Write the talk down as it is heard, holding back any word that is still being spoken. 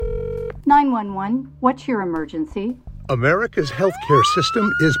911, what's your emergency? America's healthcare system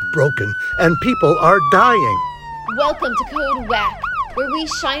is broken and people are dying. Welcome to Code WACK, where we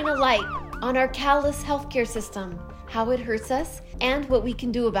shine a light on our callous healthcare system, how it hurts us, and what we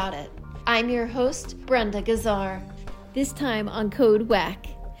can do about it. I'm your host, Brenda Gazzar. This time on Code WACK,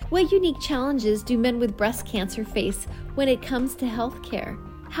 what unique challenges do men with breast cancer face when it comes to healthcare?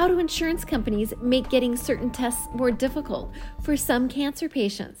 How do insurance companies make getting certain tests more difficult for some cancer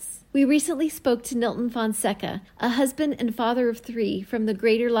patients? We recently spoke to Nilton Fonseca, a husband and father of 3 from the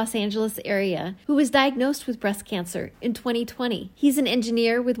greater Los Angeles area, who was diagnosed with breast cancer in 2020. He's an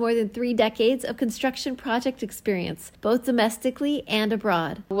engineer with more than 3 decades of construction project experience, both domestically and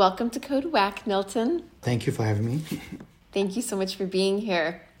abroad. Welcome to Code WACK, Nilton. Thank you for having me. Thank you so much for being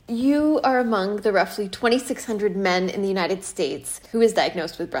here. You are among the roughly 2,600 men in the United States who is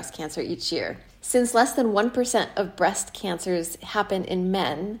diagnosed with breast cancer each year. Since less than 1% of breast cancers happen in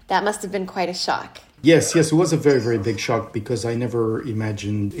men, that must have been quite a shock. Yes, it was a very, very big shock because I never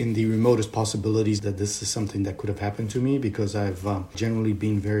imagined in the remotest possibilities that this is something that could have happened to me, because I've generally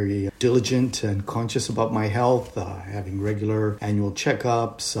been very diligent and conscious about my health, having regular annual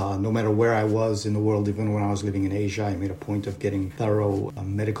checkups. No matter where I was in the world, even when I was living in Asia, I made a point of getting thorough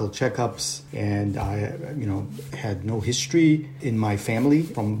medical checkups. And I, had no history in my family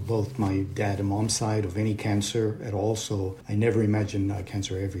from both my dad and mom's side of any cancer at all. So I never imagined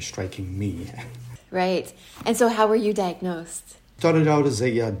cancer ever striking me. Right. And so how were you diagnosed? Started out as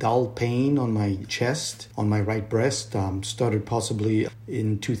a dull pain on my chest, on my right breast. Started possibly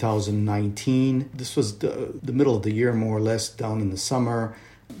in 2019. This was the middle of the year, more or less, down in the summer.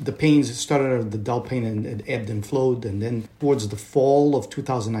 The pains started out, the dull pain, and it ebbed and flowed. And then towards the fall of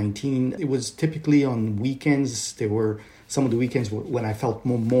 2019, it was typically on weekends. There were some of the weekends when I felt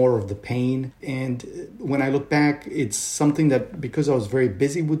more of the pain. And when I look back, it's something that, because I was very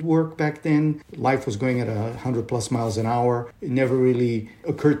busy with work back then, life was going at 100 plus miles an hour. It never really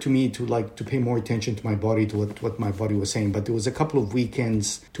occurred to me to pay more attention to my body, to what my body was saying. But there was a couple of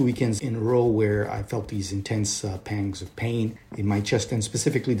weekends, 2 weekends in a row, where I felt these intense pangs of pain in my chest, and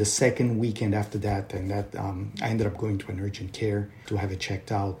specifically the second weekend after that. And that I ended up going to an urgent care to have it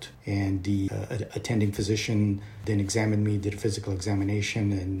checked out. And the attending physician then examined me, did a physical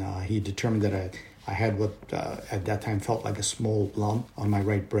examination, and he determined that I had what at that time felt like a small lump on my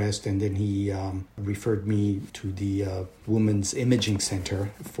right breast. And then he referred me to the Women's Imaging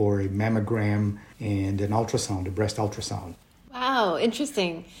Center for a mammogram and an ultrasound, a breast ultrasound. Wow,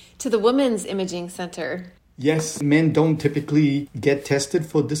 interesting. To the Women's Imaging Center. Yes, men don't typically get tested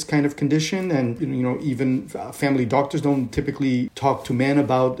for this kind of condition, and even family doctors don't typically talk to men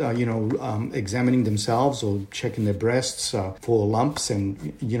about examining themselves or checking their breasts for lumps.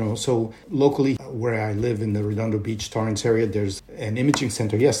 And so locally where I live in the Redondo Beach, Torrance area, there's an imaging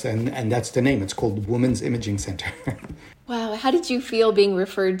center. Yes, and that's the name. It's called Women's Imaging Center. Wow, how did you feel being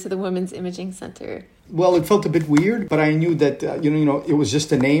referred to the Women's Imaging Center? Well, it felt a bit weird, but I knew that, it was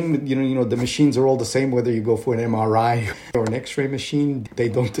just a name. The machines are all the same, whether you go for an MRI or an X-ray machine. They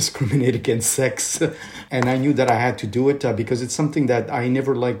don't discriminate against sex. And I knew that I had to do it because it's something that I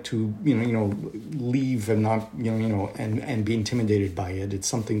never like to, leave and not, and be intimidated by it. It's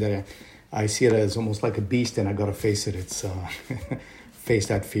something that I see it as almost like a beast, and I got to face it. It's face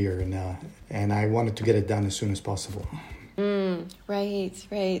that fear. And I wanted to get it done as soon as possible.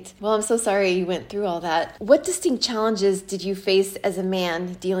 Right. Well, I'm so sorry you went through all that. What distinct challenges did you face as a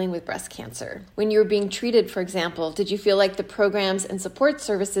man dealing with breast cancer? When you were being treated, for example, did you feel like the programs and support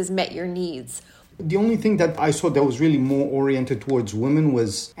services met your needs? The only thing that I saw that was really more oriented towards women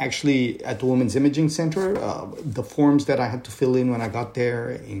was actually at the Women's Imaging Center. The forms that I had to fill in when I got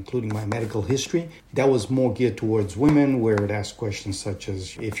there, including my medical history, that was more geared towards women, where it asked questions such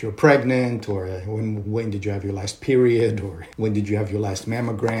as if you're pregnant, or when did you have your last period, or when did you have your last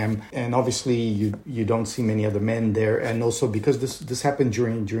mammogram. And obviously you don't see many other men there. And also because this happened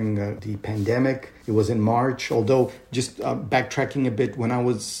during the pandemic, it was in March. Although, just backtracking a bit, when I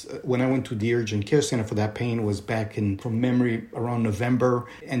went to the urgent care center for that pain was back from memory around November.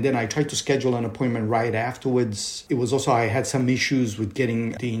 And then I tried to schedule an appointment right afterwards. It was also, I had some issues with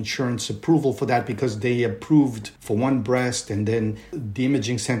getting the insurance approval for that, because they approved for one breast, and then the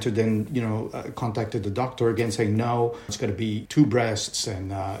imaging center then, contacted the doctor again saying, no, it's got to be 2 breasts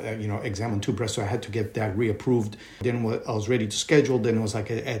and, examine 2 breasts. So I had to get that reapproved. Then I was ready to schedule. Then it was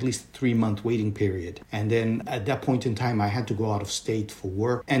like at least a 3-month waiting period. And then at that point in time, I had to go out of state for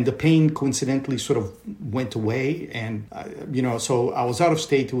work. And the pain coincidentally sort of went away. And, so I was out of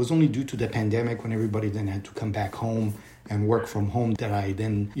state. It was only due to the pandemic when everybody then had to come back home. and work from home that I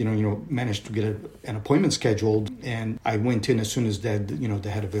then, managed to get an appointment scheduled. And I went in as soon as that, they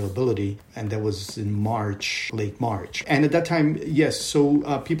had availability. And that was in March, late March. And at that time, yes,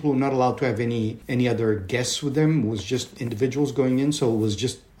 so people were not allowed to have any other guests with them. It was just individuals going in. So it was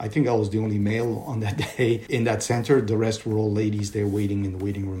just, I think I was the only male on that day in that center. The rest were all ladies there waiting in the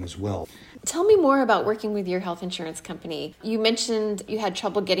waiting room as well. Tell me more about working with your health insurance company. You mentioned you had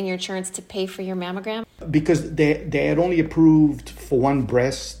trouble getting your insurance to pay for your mammogram. Because they had only approved for one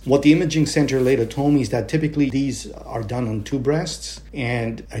breast. What the imaging center later told me is that typically these are done on two breasts.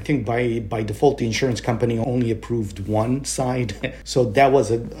 And I think by default, the insurance company only approved one side. So that was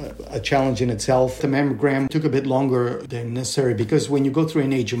a challenge in itself. The mammogram took a bit longer than necessary because when you go through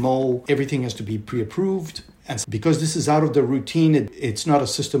an HMO, everything has to be pre-approved. And because this is out of the routine, it's not a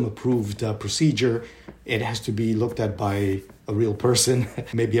system-approved procedure. It has to be looked at by a real person,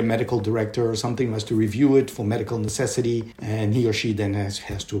 maybe a medical director or something who has to review it for medical necessity, and he or she then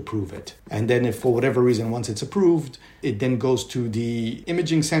has to approve it. And then if for whatever reason, once it's approved, it then goes to the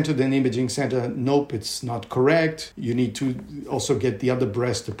imaging center. Then the imaging center, nope, it's not correct. You need to also get the other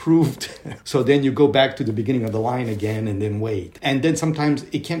breast approved. So then you go back to the beginning of the line again and then wait. And then sometimes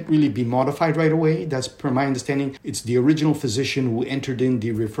it can't really be modified right away. That's per my understanding. It's the original physician who entered in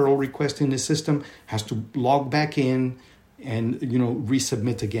the referral request in the system has to log back in and,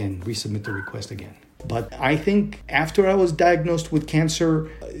 resubmit the request again. But I think after I was diagnosed with cancer,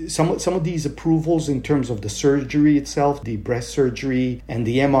 some of these approvals in terms of the surgery itself, the breast surgery and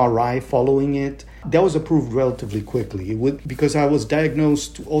the MRI following it, that was approved relatively quickly because I was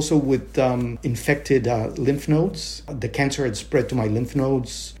diagnosed also with infected lymph nodes. The cancer had spread to my lymph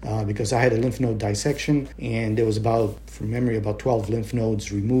nodes because I had a lymph node dissection, and there was about 12 lymph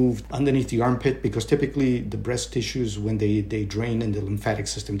nodes removed underneath the armpit, because typically the breast tissues, when they drain in the lymphatic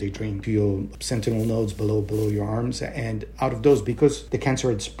system, they drain to your sentinel nodes below your arms. And out of those, because the cancer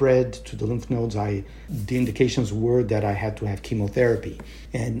had spread to the lymph nodes, the indications were that I had to have chemotherapy.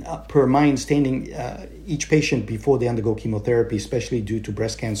 And per my understanding, each patient, before they undergo chemotherapy, especially due to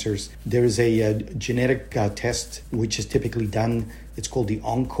breast cancers, there is a genetic test which is typically done. It's called the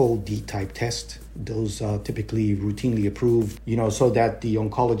OncoD type test. Those are typically routinely approved, so that the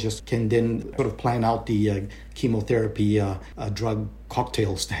oncologist can then sort of plan out the chemotherapy drug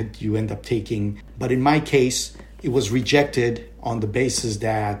cocktails that you end up taking. But in my case, it was rejected on the basis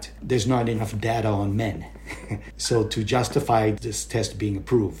that there's not enough data on men. So to justify this test being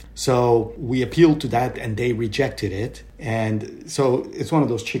approved. So we appealed to that and they rejected it. And so it's one of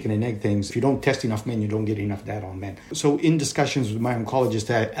those chicken and egg things. If you don't test enough men, you don't get enough data on men. So in discussions with my oncologist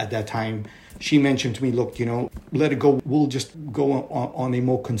at that time, she mentioned to me, look, let it go. We'll just go on a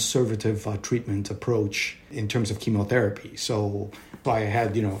more conservative treatment approach in terms of chemotherapy. So I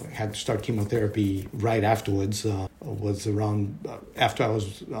had to start chemotherapy right afterwards. Was around after I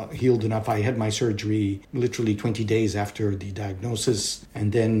was healed enough. I had my surgery literally 20 days after the diagnosis,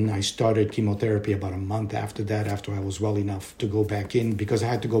 and then I started chemotherapy about a month after that. After I was well enough to go back in, because I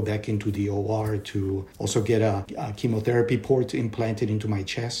had to go back into the OR to also get a chemotherapy port implanted into my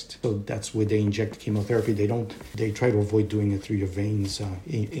chest. So that's where they inject chemotherapy. They try to avoid doing it through your veins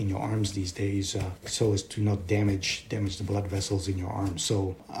in your arms these days, so as to not damage the blood vessels in your arms.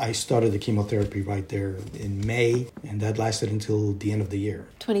 So I started the chemotherapy right there in May, and that lasted until the end of the year.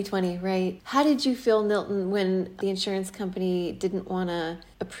 2020, right. How did you feel, Nilton, when the insurance company didn't want to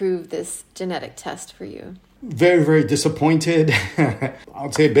approve this genetic test for you? Very, very disappointed. I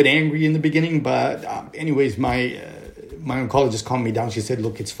would say a bit angry in the beginning, but anyways, my oncologist calmed me down. She said,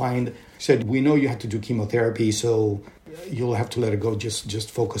 look, it's fine. She said, we know you have to do chemotherapy, so you'll have to let it go.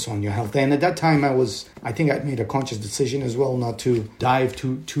 Just focus on your health. And at that time, I think I'd made a conscious decision as well not to dive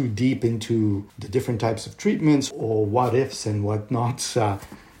too deep into the different types of treatments or what ifs and whatnots.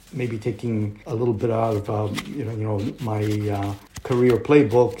 Maybe taking a little bit out of my career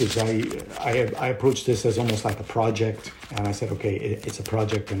playbook is I approached this as almost like a project, and I said, okay, it's a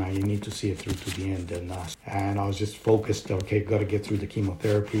project and I need to see it through to the end. And I was just focused, okay, got to get through the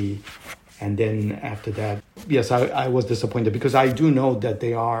chemotherapy. And then after that, yes, I was disappointed because I do know that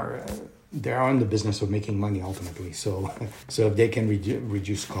they are in the business of making money ultimately. So if they can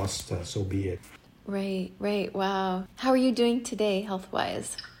reduce costs, so be it. Right. Wow. How are you doing today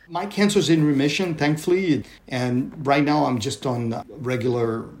health-wise? My cancer's in remission, thankfully. And right now I'm just on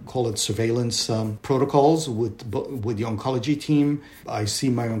regular, call it surveillance protocols with the oncology team. I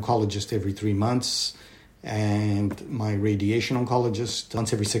see my oncologist every 3 months and my radiation oncologist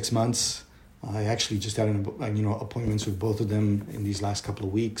once every 6 months. I actually just had appointments with both of them in these last couple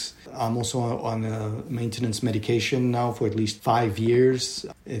of weeks. I'm also on a maintenance medication now for at least 5 years.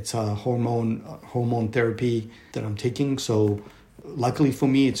 It's a hormone therapy that I'm taking. So luckily for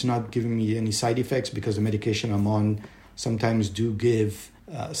me, it's not giving me any side effects because the medication I'm on sometimes do give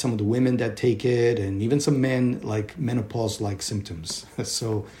some of the women that take it and even some men like menopause-like symptoms.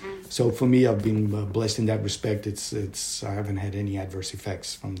 So for me, I've been blessed in that respect. I haven't had any adverse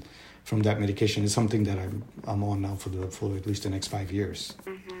effects from that medication. It's something that I'm on now for at least the next 5 years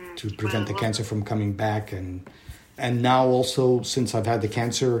to prevent the cancer from coming back. And now also, since I've had the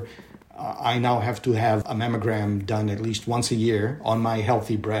cancer, I now have to have a mammogram done at least once a year on my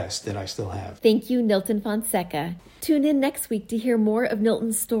healthy breast that I still have. Thank you, Nilton Fonseca. Tune in next week to hear more of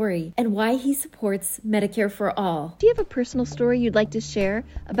Nilton's story and why he supports Medicare for All. Do you have a personal story you'd like to share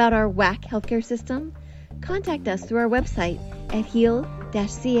about our WAC healthcare system? Contact us through our website at heal-ca.org.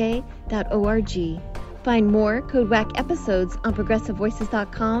 Find more Code WAC episodes on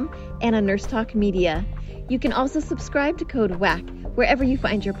progressivevoices.com and on Nurse Talk Media. You can also subscribe to Code WAC wherever you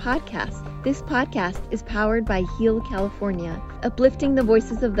find your podcasts. This podcast is powered by Heal California, uplifting the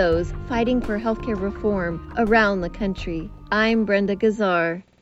voices of those fighting for healthcare reform around the country. I'm Brenda Gazzar.